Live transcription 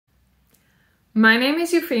My name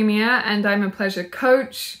is Euphemia and I'm a pleasure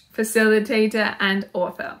coach, facilitator and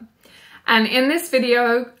author. And in this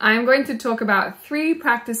video, I'm going to talk about 3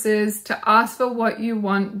 practices to ask for what you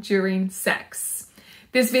want during sex.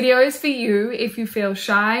 This video is for you if you feel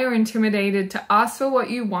shy or intimidated to ask for what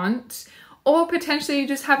you want, or potentially you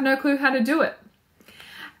just have no clue how to do it.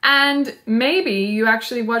 And maybe you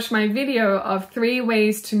actually watched my video of 3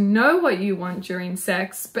 ways to know what you want during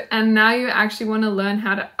sex, and now you actually want to learn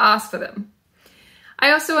how to ask for them.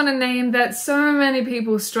 I also want to name that so many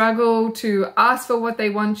people struggle to ask for what they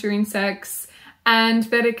want during sex and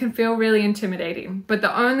that it can feel really intimidating. But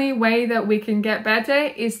the only way that we can get better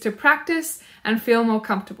is to practice and feel more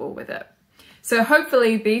comfortable with it. So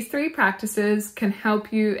hopefully these 3 practices can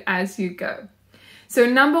help you as you go. So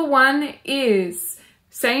number 1 is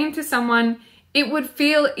saying to someone, it would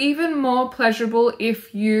feel even more pleasurable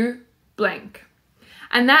if you blank.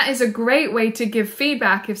 And that is a great way to give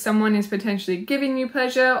feedback if someone is potentially giving you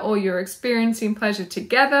pleasure or you're experiencing pleasure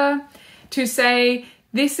together, to say,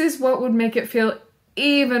 this is what would make it feel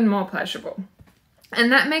even more pleasurable.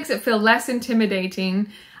 And that makes it feel less intimidating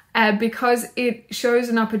because it shows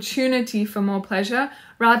an opportunity for more pleasure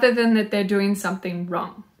rather than that they're doing something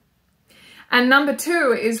wrong. And number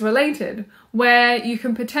 2 is related, where you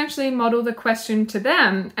can potentially model the question to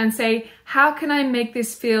them and say, how can I make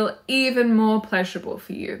this feel even more pleasurable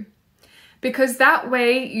for you? Because that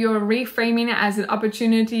way you're reframing it as an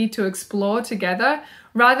opportunity to explore together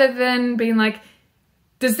rather than being like,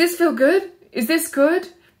 does this feel good? Is this good?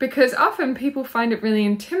 Because often people find it really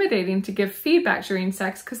intimidating to give feedback during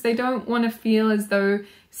sex because they don't want to feel as though,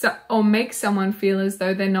 or make someone feel as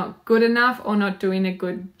though they're not good enough or not doing a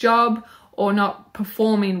good job or not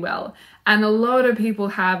performing well. And a lot of people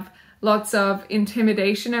have lots of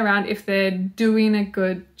intimidation around if they're doing a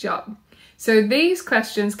good job. So these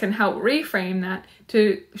questions can help reframe that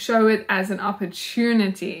to show it as an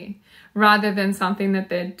opportunity rather than something that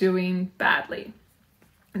they're doing badly.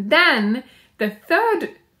 Then the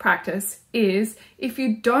 3rd practice is, if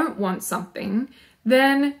you don't want something,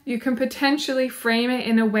 then you can potentially frame it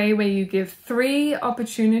in a way where you give 3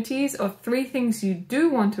 opportunities or 3 things you do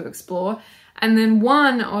want to explore, and then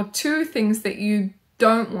 1 or 2 things that you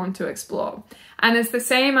don't want to explore. And it's the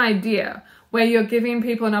same idea, where you're giving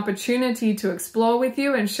people an opportunity to explore with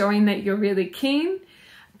you and showing that you're really keen,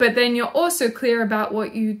 but then you're also clear about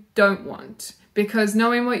what you don't want, because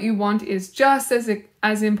knowing what you want is just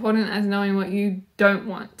as important as knowing what you don't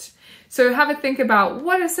want. So have a think about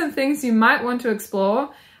what are some things you might want to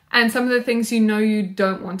explore and some of the things you know you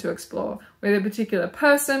don't want to explore with a particular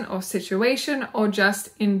person or situation or just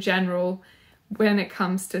in general when it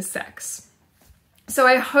comes to sex. So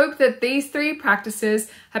I hope that these 3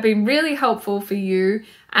 practices have been really helpful for you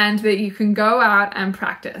and that you can go out and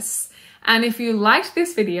practice. And if you liked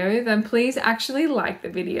this video, then please actually like the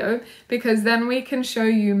video, because then we can show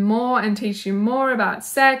you more and teach you more about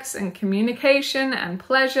sex and communication and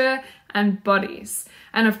pleasure and bodies.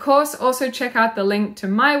 And of course, also check out the link to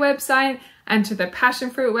my website and to the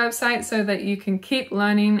Passionfruit website so that you can keep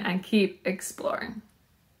learning and keep exploring.